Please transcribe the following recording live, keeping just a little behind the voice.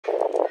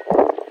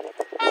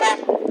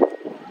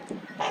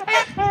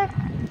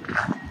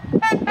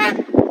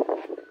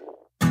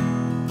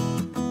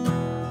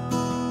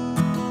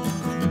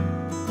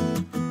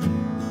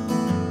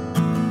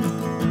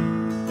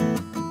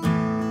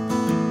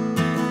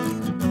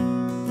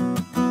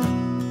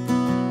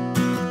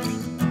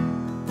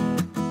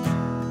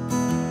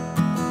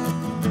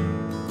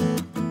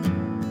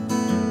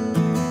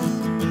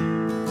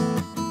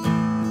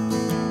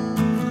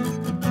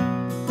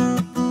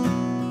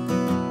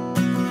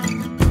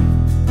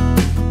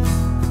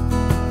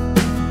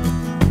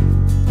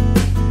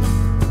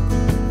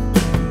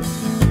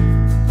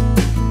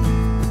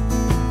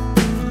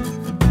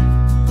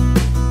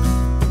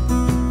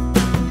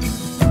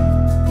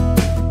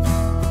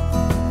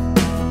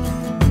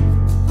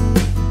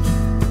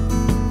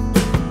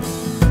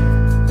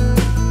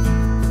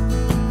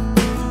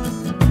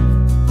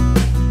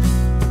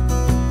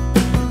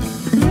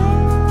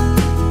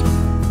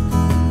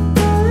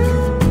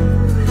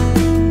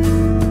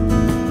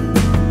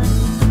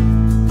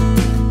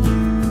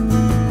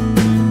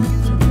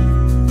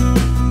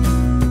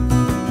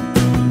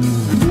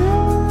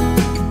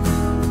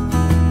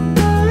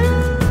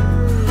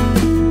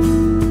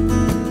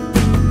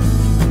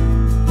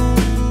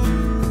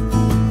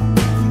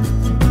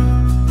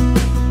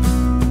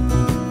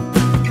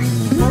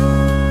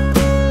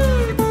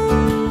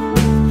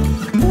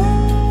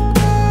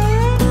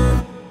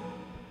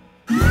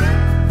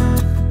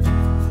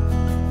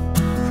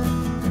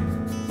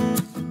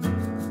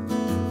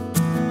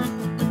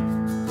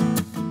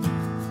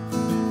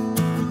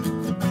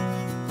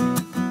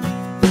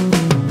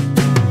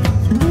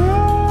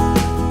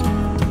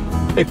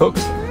Hey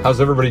folks,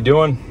 how's everybody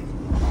doing?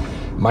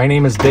 My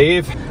name is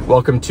Dave.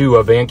 Welcome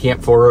to Van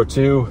Camp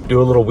 402. Do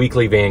a little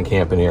weekly van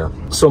camping here.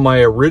 So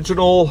my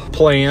original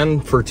plan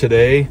for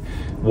today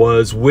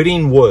was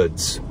Whitting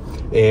Woods,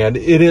 and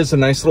it is a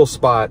nice little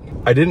spot.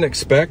 I didn't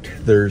expect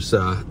there's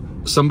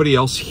somebody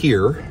else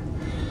here.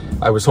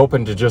 I was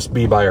hoping to just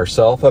be by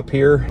ourselves up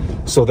here.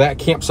 So that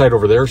campsite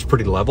over there is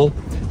pretty level.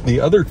 The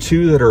other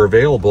two that are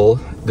available,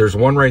 there's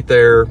one right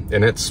there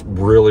and it's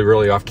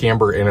really off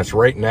camber and it's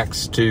right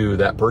next to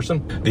that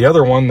person. The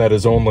other one that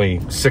is only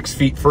 6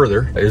 feet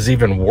further is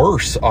even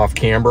worse off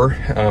camber.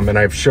 And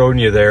I've shown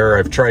you there,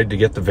 I've tried to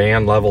get the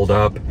van leveled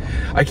up.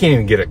 I can't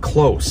even get it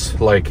close.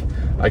 Like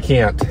I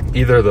can't,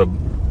 either the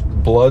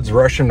blood's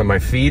rushing to my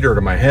feet or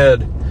to my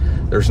head.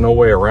 There's no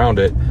way around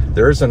it.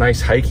 There is a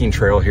nice hiking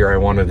trail here I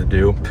wanted to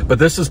do, but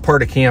this is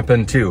part of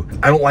camping too.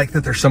 I don't like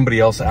that there's somebody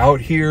else out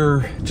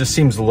here. It just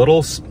seems a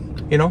little,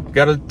 you know,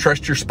 gotta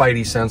trust your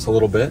spidey sense a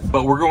little bit.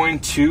 But we're going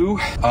to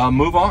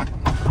move on.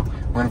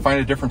 We're gonna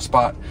find a different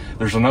spot.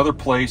 There's another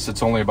place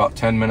that's only about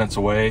 10 minutes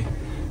away,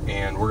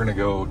 and we're gonna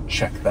go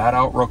check that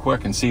out real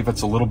quick and see if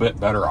it's a little bit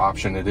better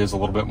option. It is a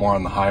little bit more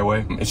on the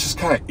highway. It's just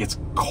kind of, it's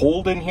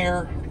cold in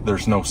here.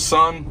 There's no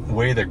sun. The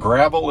way the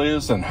gravel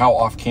is and how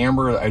off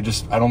camber, I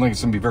don't think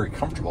it's gonna be very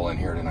comfortable in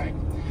here tonight.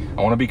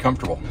 I wanna be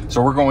comfortable.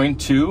 So we're going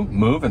to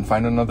move and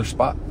find another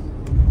spot.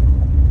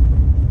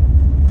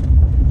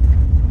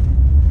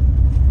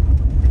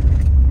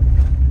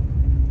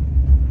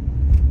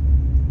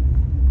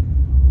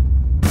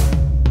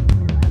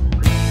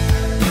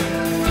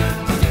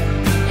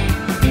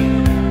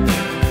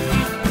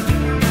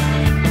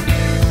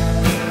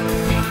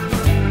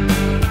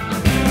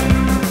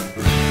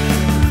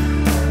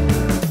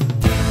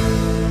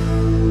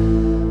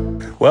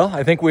 Well,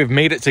 I think we've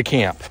made it to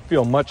camp.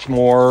 Feel much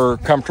more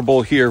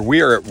comfortable here.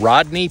 We are at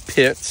Rodney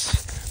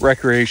Pits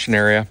Recreation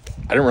Area.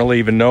 I didn't really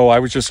even know. I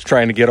was just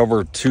trying to get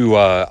over to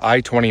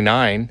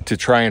I-29 to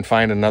try and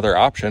find another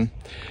option.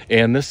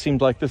 And this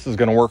seems like this is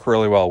gonna work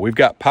really well. We've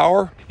got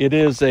power. It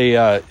is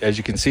a, as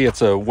you can see,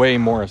 it's a way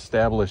more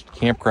established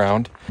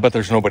campground, but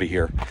there's nobody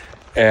here.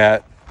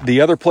 At the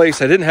other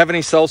place, I didn't have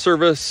any cell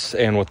service,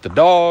 and with the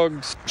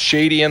dogs,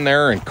 shady in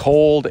there and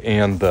cold,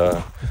 and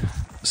the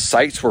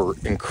sites were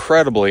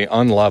incredibly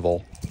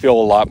unlevel. Feel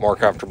a lot more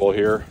comfortable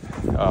here.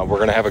 We're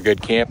gonna have a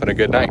good camp and a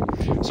good night.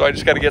 So I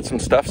just got to get some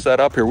stuff set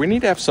up here. We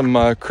need to have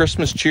some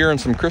Christmas cheer and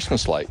some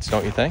Christmas lights,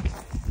 don't you think?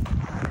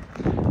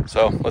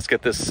 So let's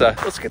get this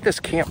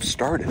camp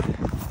started.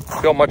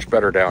 Feel much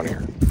better down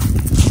here.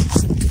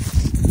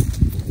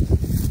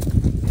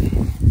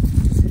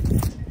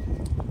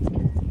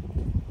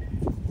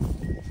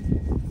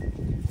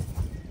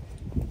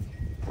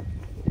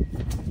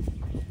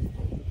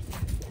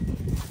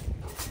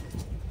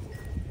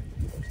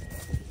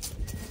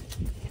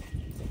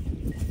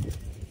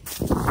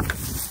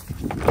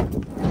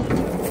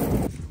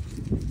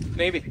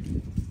 Navy,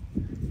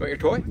 you want your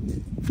toy?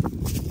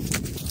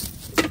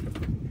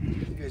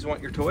 You guys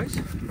want your toys?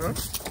 Huh? You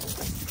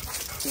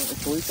want your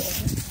toys out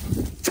here?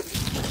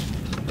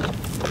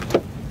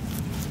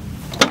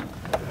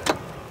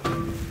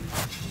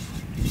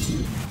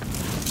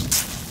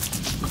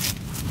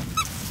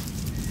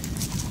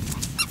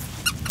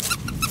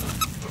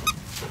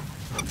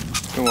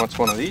 Who wants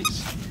one of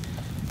these?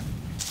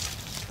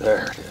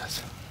 There it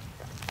is.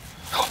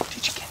 Oh,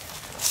 did you get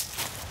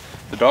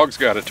it? The dog's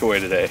got a toy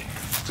today.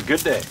 It's a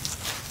good day.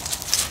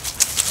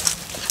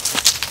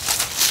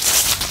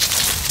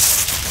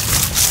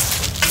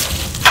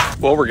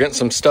 Well, we're getting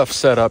some stuff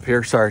set up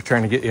here. Sorry,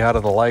 trying to get you out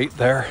of the light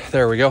there.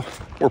 There we go.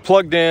 We're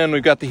plugged in.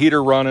 We've got the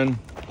heater running.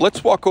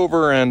 Let's walk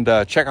over and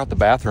check out the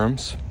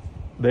bathrooms.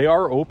 They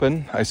are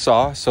open, I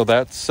saw. So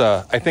that's,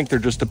 I think they're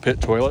just a pit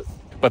toilet,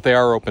 but they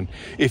are open.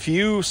 If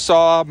you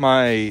saw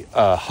my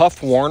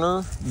Huff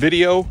Warner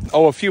video,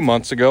 a few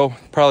months ago,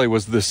 probably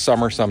was this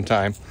summer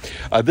sometime,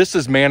 this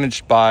is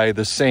managed by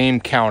the same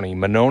county,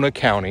 Monona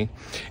County.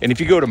 And if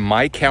you go to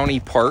My County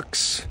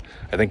Parks,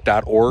 I think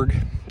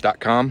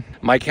 .org.com,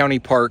 My County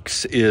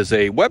Parks is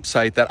a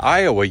website that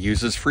Iowa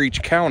uses for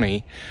each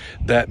county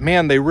that,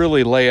 man, they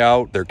really lay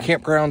out their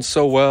campgrounds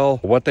so well,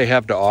 what they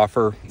have to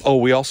offer. Oh,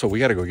 we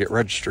got to go get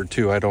registered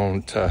too. I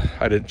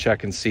didn't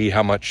check and see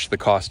how much the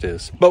cost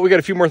is, but we got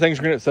a few more things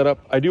we're going to set up.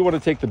 I do want to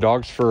take the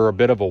dogs for a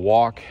bit of a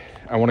walk.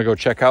 I want to go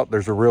check out,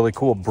 there's a really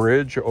cool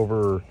bridge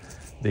over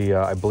the,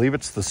 I believe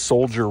it's the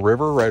Soldier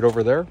River right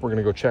over there. We're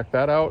gonna go check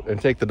that out and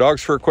take the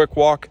dogs for a quick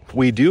walk.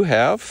 We do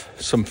have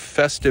some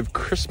festive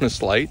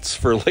Christmas lights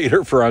for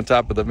later for on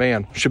top of the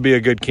van. Should be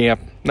a good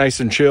camp, nice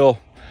and chill.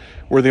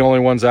 We're the only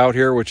ones out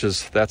here,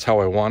 that's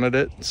how I wanted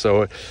it.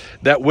 So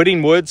that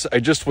Whitting Woods, I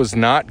just was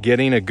not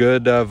getting a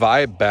good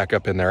vibe back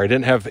up in there. I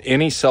didn't have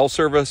any cell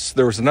service.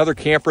 There was another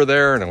camper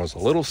there and it was a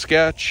little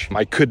sketch.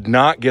 I could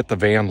not get the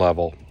van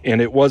level. And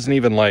it wasn't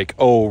even like,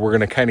 oh, we're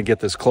gonna kind of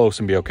get this close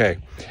and be okay.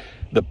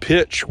 The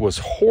pitch was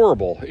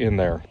horrible in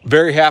there.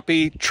 Very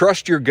happy.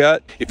 Trust your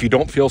gut. If you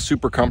don't feel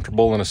super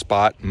comfortable in a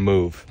spot,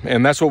 move.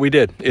 And that's what we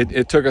did.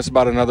 It took us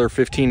about another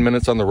 15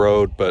 minutes on the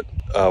road, but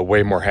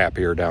way more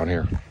happier down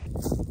here.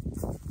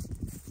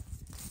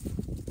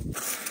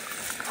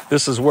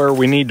 This is where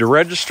we need to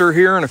register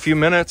here in a few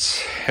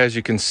minutes. As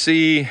you can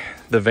see,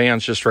 the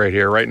van's just right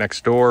here, right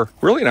next door.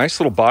 Really nice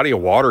little body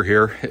of water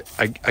here.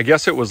 I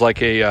guess it was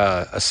like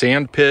a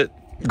sand pit,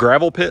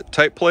 gravel pit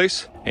type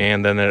place.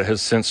 And then it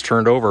has since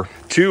turned over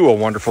to a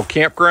wonderful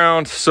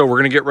campground. So we're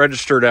gonna get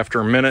registered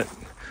after a minute.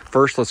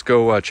 First, let's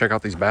go check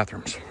out these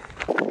bathrooms.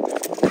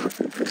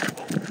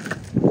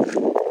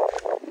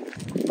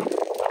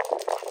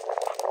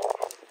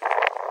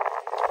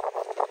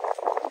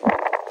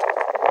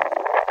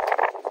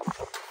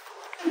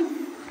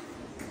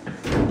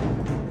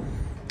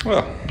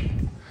 Well,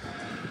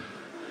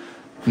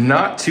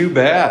 not too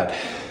bad.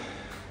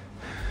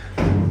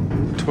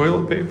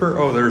 Toilet paper.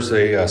 Oh, there's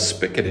a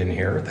spigot in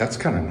here. That's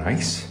kind of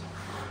nice.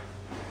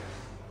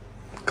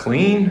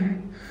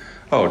 Clean.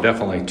 Oh,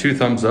 definitely 2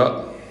 thumbs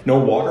up. No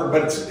water,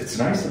 but it's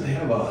nice that they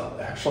have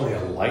actually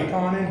a light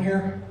on in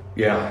here.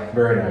 Yeah,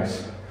 very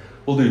nice.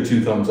 We'll do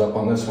 2 thumbs up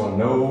on this one.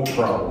 No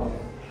problem.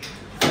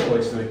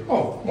 Place to be.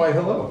 Oh, why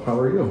hello. How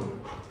are you?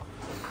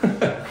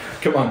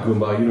 Come on,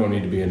 Goomba. You don't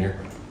need to be in here.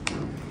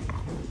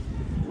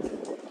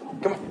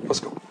 Come on, let's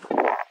go.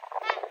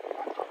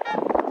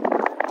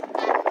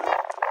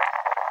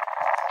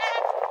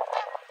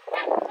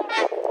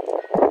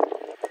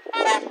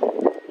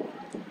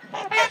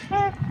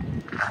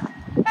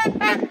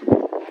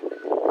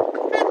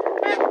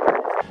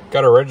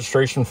 Got our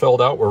registration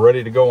filled out. We're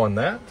ready to go on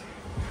that.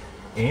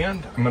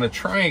 And I'm gonna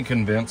try and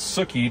convince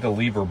Sookie to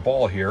leave her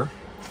ball here.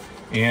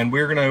 And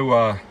we're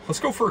gonna,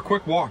 let's go for a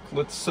quick walk.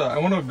 I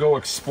wanna go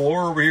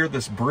explore over here,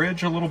 this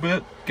bridge a little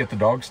bit, get the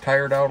dogs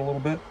tired out a little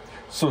bit.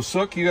 So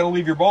Sook, you gotta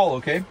leave your ball,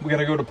 okay? We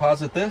gotta go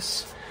deposit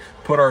this,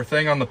 put our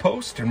thing on the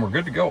post, and we're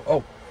good to go.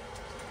 Oh,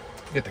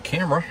 get the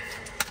camera.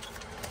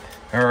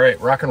 All right,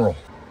 rock and roll.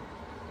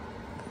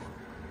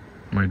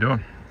 What are you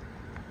doing?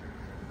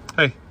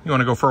 Hey, you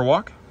wanna go for a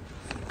walk?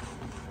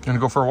 You wanna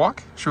go for a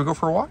walk? Should we go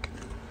for a walk?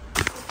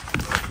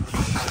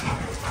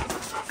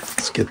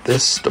 Let's get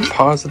this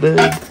deposited.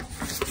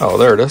 Oh,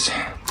 there it is.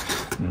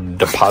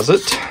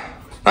 Deposit.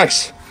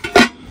 Nice.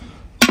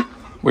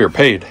 We are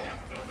paid.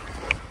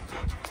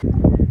 You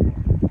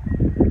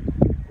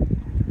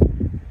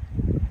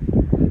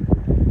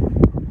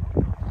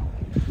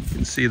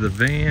can see the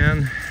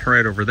van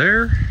right over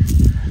there.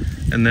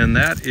 And then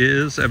that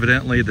is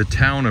evidently the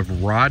town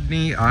of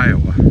Rodney,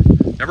 Iowa.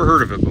 Never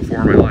heard of it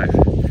before in my life.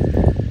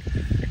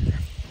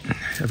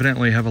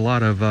 Evidently have a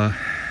lot of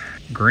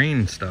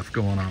grain stuff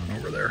going on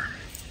over there.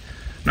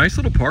 Nice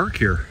little park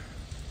here.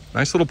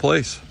 Nice little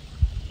place.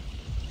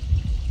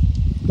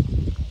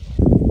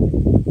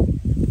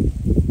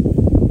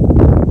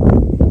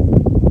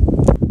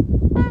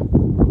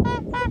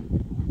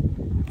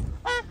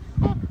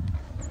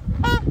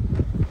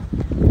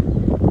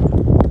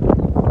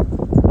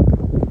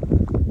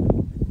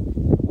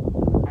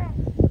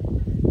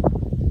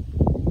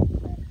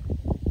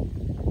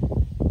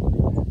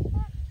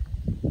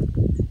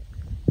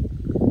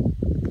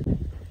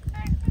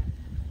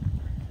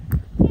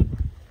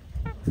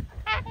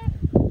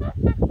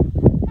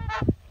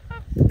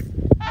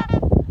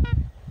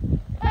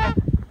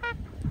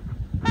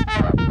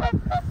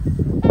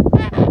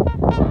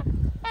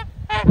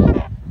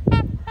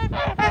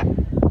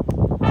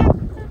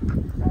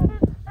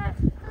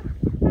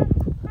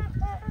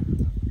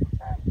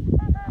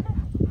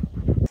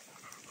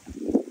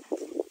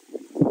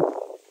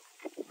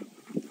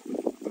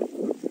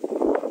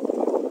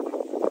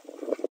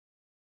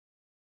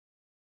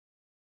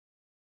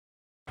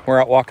 We're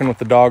out walking with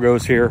the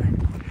doggos here.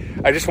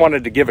 I just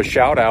wanted to give a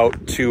shout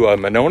out to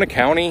Monona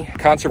County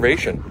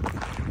Conservation.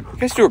 You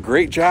guys do a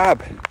great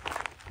job.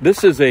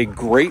 This is a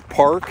great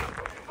park.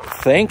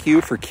 Thank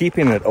you for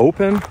keeping it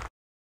open.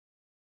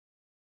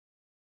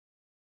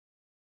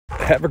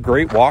 Have a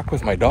great walk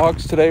with my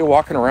dogs today,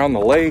 walking around the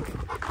lake.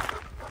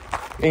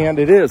 And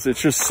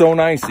it's just so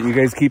nice that you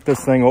guys keep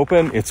this thing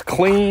open. It's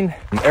clean.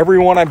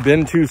 Everyone I've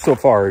been to so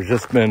far has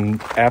just been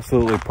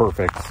absolutely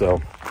perfect.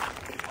 So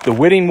the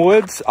Whitting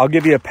Woods, I'll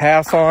give you a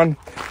pass on.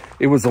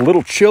 It was a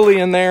little chilly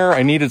in there.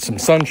 I needed some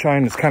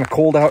sunshine. It's kind of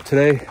cold out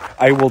today.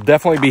 I will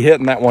definitely be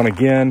hitting that one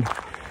again.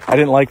 I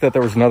didn't like that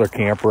there was another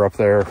camper up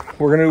there.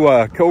 We're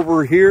gonna go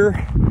over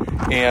here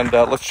and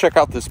let's check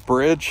out this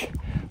bridge.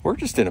 We're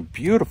just in a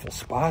beautiful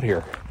spot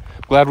here.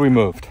 Glad we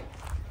moved.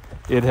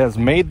 It has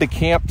made the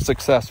camp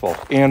successful.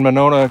 And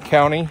Monona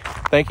County,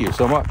 thank you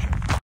so much.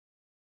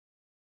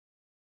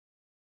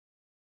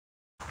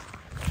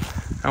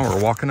 Now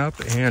we're walking up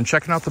and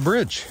checking out the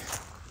bridge.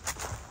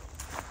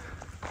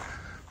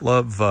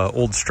 Love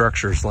old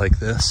structures like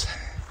this.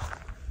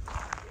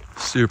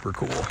 Super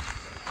cool.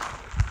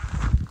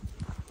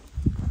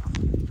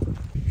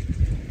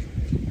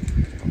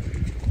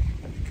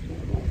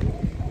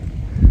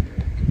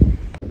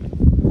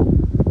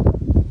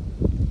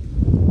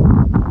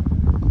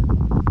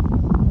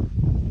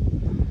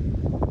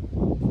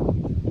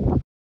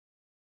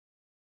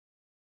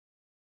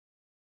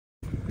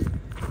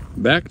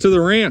 Back to the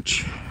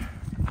ranch.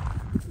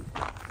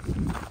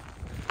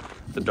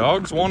 The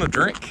dogs want a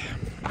drink.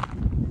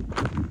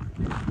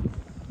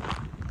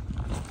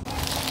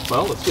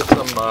 Well, let's get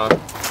some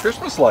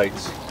Christmas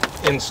lights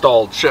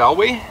installed, shall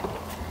we?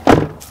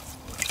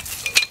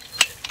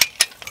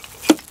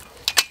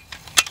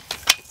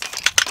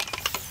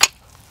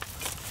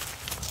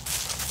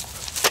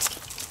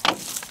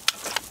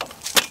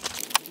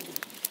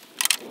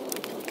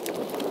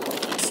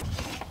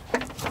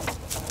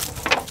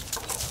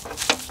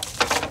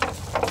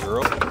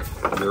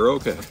 You're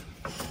okay.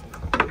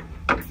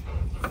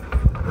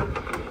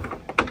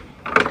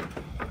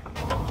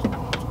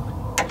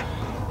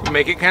 You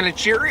make it kind of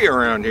cheery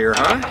around here,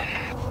 huh?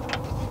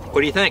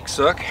 What do you think,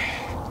 Sook?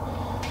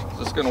 Is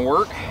this gonna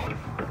work?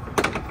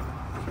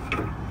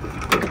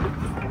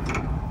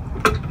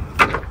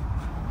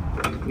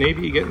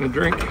 Navy, you getting a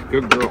drink?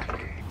 Good girl.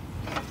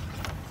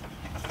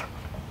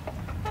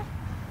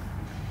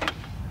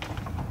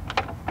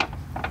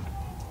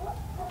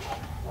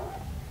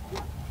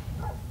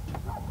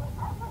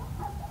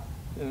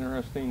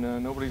 Interesting,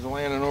 nobody's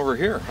landing over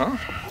here, huh?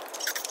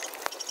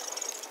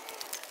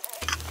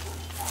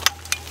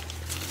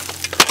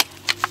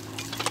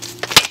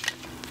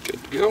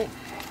 Good to go.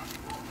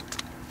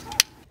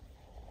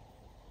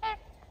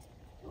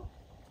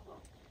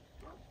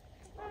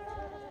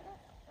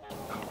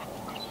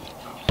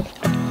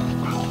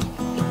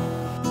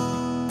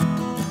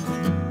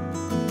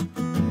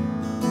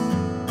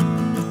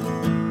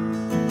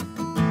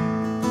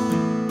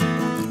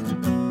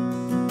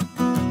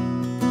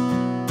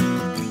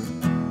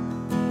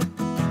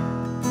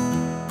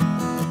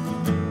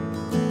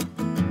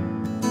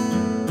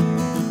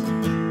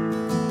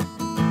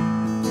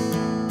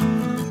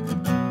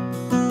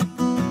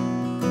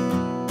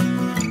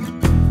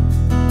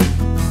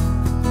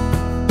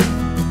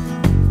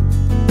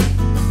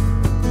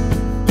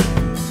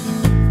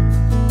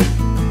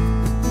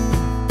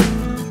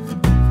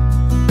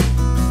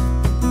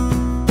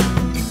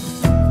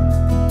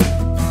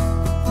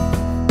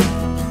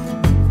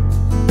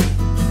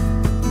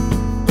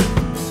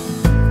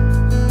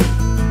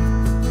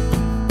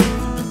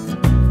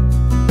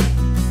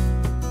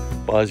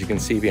 Well, as you can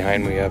see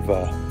behind me, we have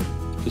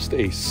just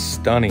a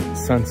stunning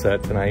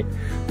sunset tonight.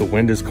 The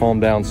wind has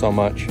calmed down so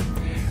much.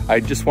 I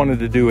just wanted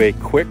to do a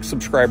quick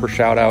subscriber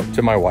shout out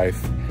to my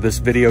wife. This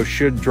video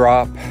should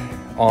drop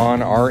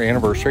on our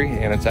anniversary,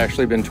 and it's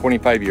actually been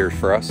 25 years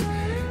for us.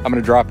 I'm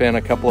gonna drop in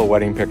a couple of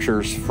wedding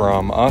pictures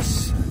from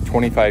us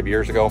 25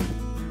 years ago.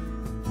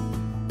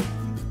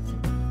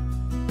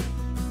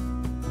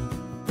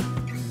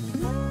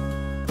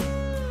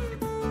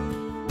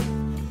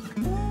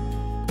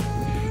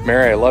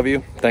 Mary, I love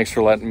you. Thanks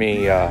for letting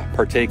me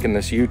partake in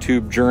this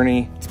YouTube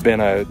journey. It's been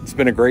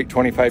a great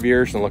 25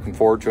 years and looking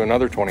forward to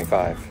another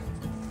 25.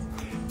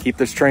 Keep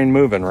this train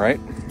moving, right?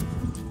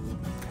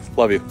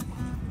 Love you.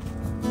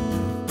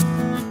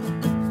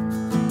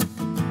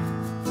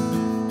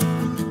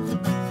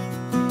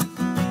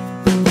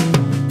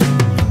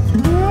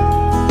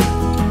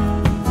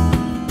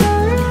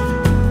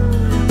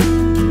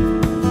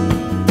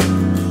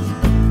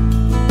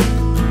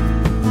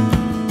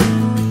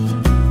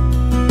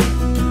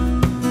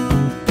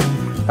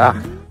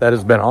 That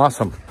has been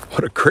awesome.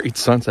 What a great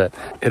sunset.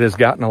 It has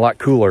gotten a lot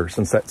cooler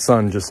since that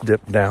sun just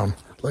dipped down.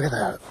 Look at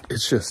that.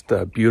 It's just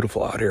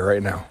beautiful out here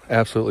right now.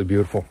 Absolutely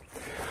beautiful.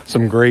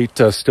 Some great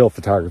still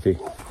photography.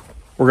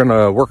 We're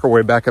gonna work our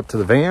way back up to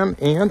the van,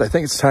 and I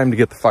think it's time to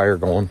get the fire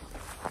going.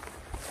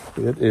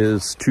 It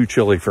is too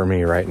chilly for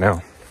me right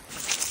now.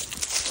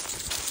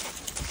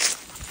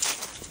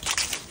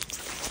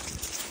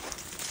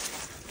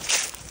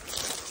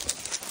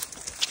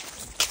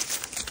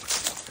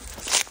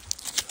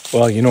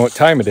 Well, you know what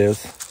time it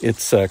is.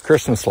 It's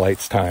Christmas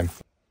lights time.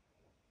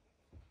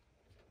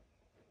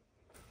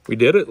 We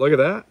did it, look at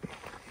that.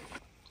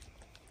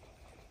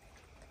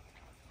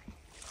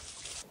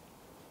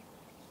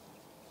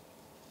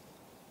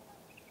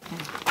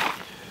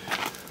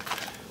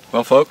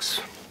 Well,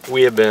 folks,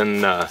 we have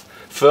been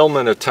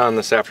filming a ton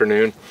this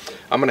afternoon.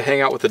 I'm gonna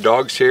hang out with the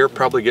dogs here,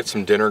 probably get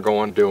some dinner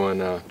going,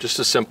 doing just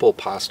a simple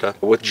pasta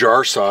with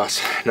jar sauce,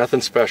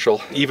 nothing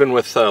special. Even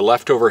with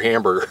leftover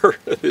hamburger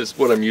is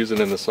what I'm using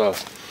in the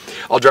sauce.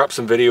 I'll drop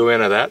some video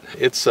in of that.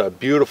 It's a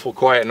beautiful,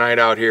 quiet night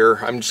out here.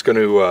 I'm just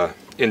gonna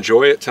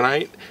enjoy it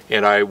tonight,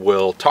 and I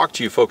will talk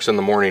to you folks in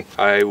the morning.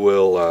 I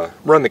will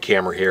run the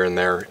camera here and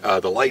there.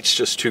 The light's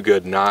just too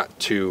good not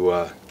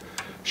to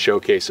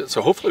showcase it.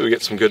 So hopefully we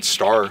get some good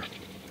star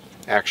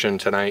action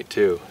tonight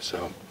too.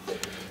 So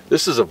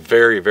this is a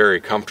very,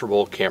 very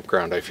comfortable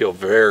campground. I feel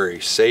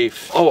very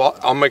safe. Oh,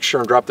 I'll make sure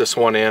and drop this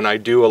one in. I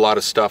do a lot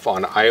of stuff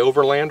on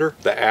iOverlander,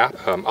 the app.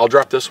 I'll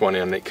drop this one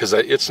in because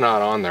it's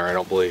not on there, I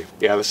don't believe.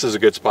 Yeah, this is a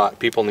good spot.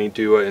 People need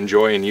to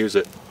enjoy and use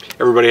it.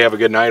 Everybody have a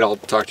good night. I'll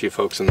talk to you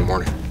folks in the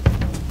morning.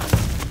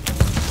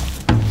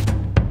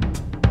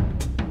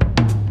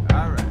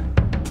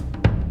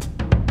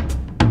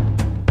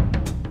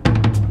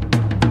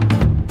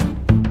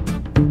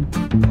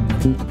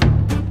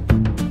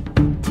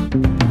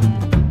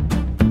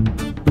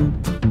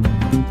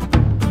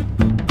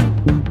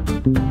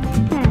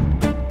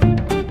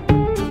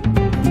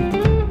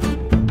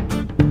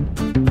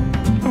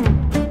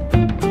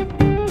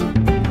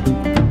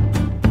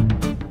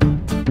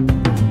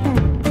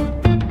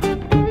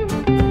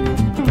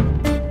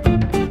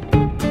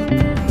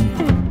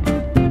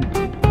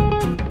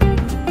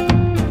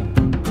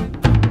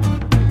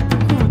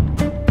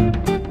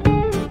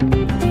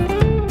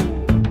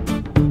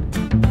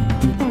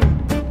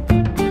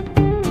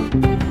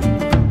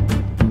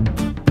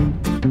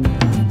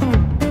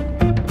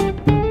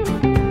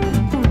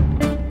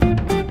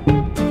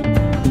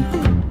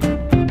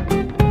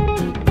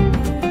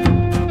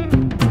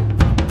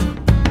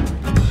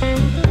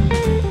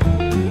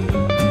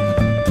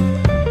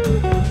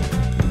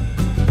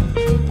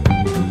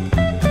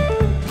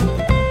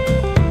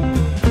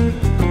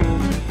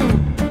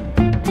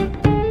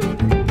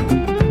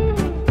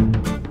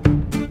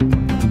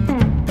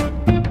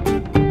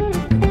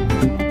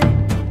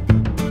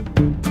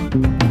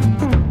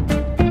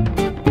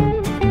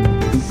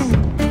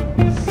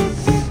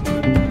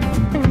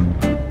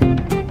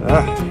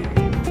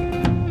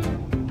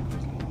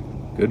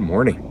 Good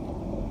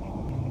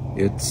morning.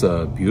 It's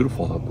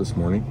beautiful out this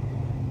morning.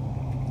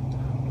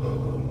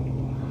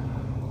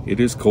 It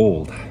is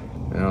cold.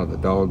 Now the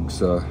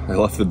dogs, I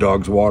left the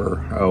dogs'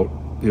 water out.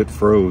 It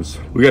froze.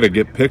 We got to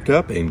get picked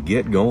up and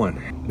get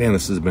going. Man,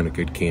 this has been a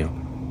good camp.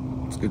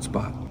 It's a good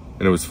spot.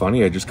 And it was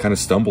funny, I just kind of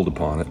stumbled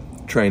upon it,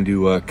 trying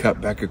to cut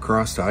back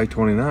across to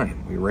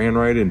I-29. We ran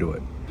right into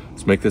it.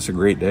 Let's make this a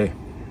great day.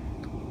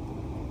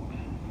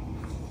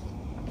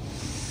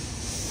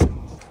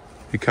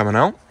 You coming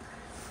out?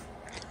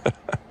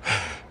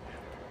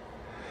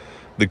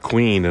 The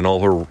queen and all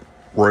her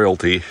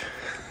royalty.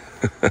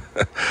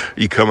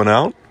 You coming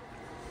out?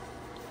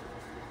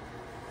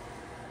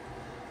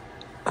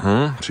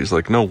 Huh? She's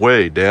like, no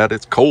way, Dad,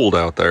 it's cold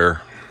out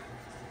there.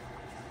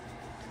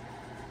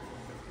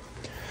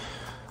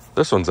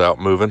 This one's out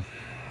moving.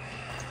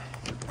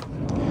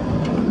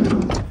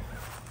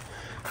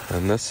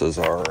 And this is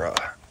our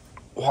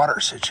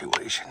water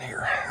situation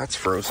here. That's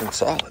frozen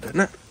solid, isn't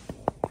it?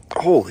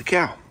 Holy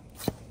cow.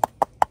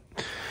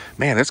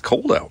 Man, it's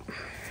cold out.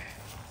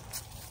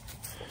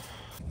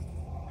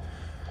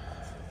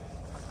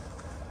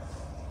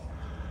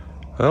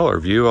 Well, our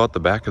view out the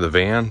back of the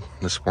van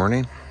this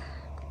morning.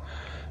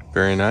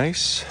 Very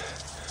nice.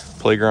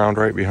 Playground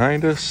right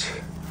behind us.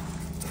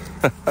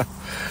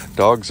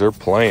 Dogs are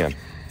playing.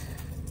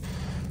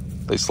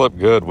 They slept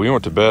good. We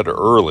went to bed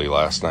early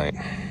last night.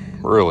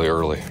 Really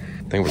early.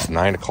 I think it was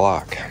 9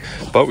 o'clock.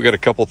 But we got a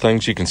couple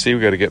things you can see.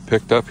 We got to get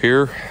picked up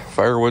here.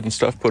 Firewood and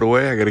stuff put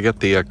away. I got to get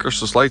the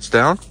Christmas lights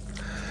down.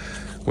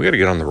 We got to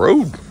get on the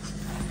road.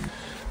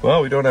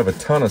 Well, we don't have a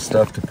ton of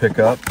stuff to pick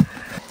up.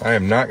 I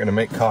am not going to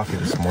make coffee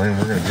this morning.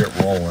 We're going to get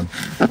rolling.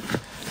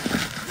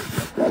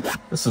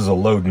 This is a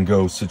load and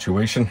go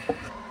situation.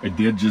 I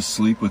did just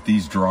sleep with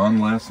these drawn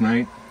last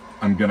night.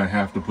 I'm going to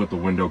have to put the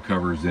window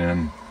covers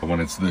in when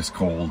it's this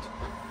cold.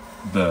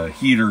 The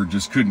heater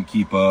just couldn't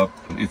keep up.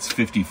 It's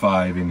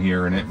 55 in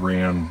here and it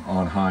ran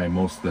on high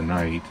most of the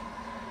night.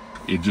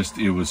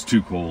 It was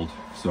too cold.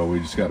 So we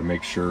just got to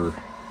make sure.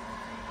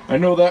 I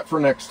know that for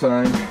next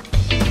time.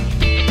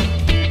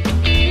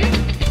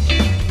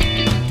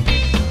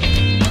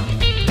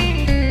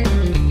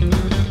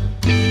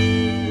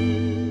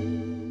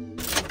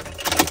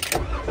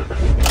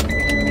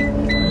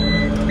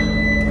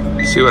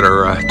 See what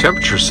our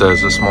temperature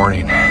says this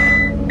morning.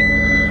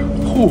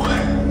 Whew.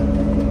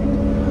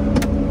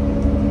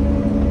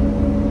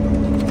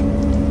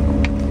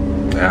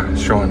 Yeah,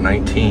 it's showing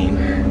 19.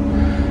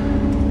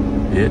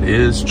 It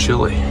is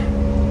chilly.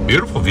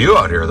 Beautiful view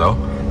out here though.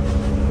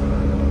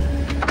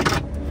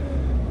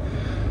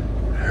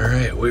 All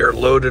right, we are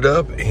loaded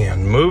up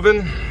and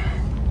moving.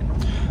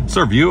 It's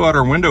our view out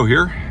our window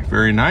here.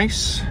 Very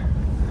nice.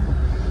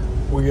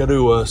 We got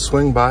to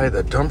swing by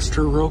the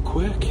dumpster real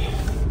quick.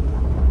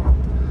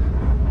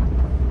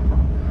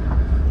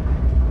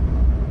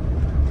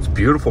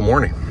 Beautiful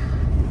morning.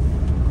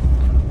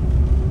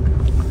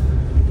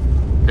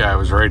 Yeah, I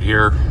was right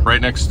here,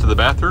 right next to the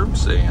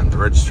bathrooms and the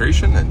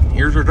registration, and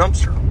here's our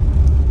dumpster.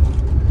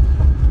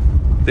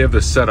 They have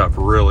this set up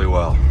really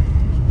well.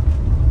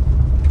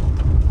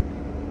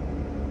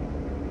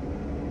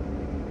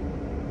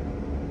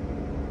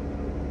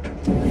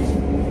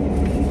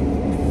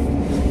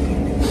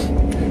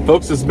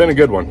 Folks, this has been a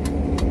good one.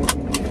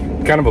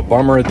 Kind of a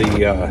bummer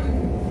the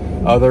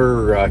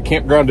other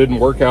campground didn't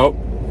work out.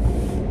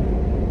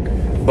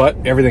 But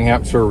everything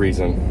happens for a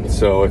reason.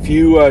 So if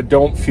you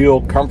don't feel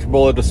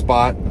comfortable at a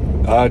spot,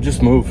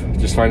 just move.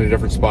 Just find a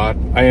different spot.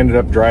 I ended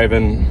up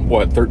driving,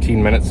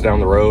 13 minutes down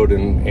the road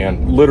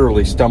and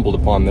literally stumbled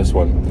upon this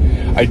one.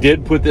 I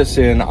did put this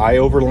in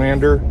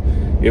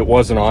iOverlander. It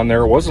wasn't on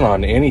there. It wasn't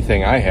on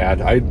anything I had.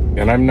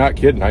 And I'm not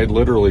kidding. I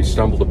literally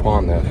stumbled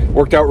upon that.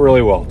 Worked out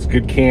really well. It's a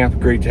good camp.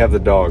 Great to have the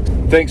dogs.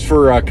 Thanks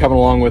for coming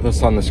along with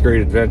us on this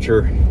great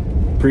adventure.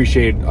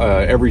 Appreciate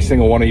every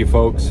single one of you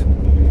folks.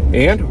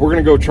 And we're going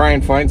to go try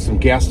and find some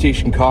gas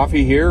station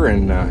coffee here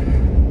and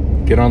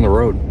get on the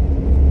road.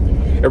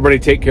 Everybody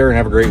take care and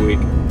have a great week.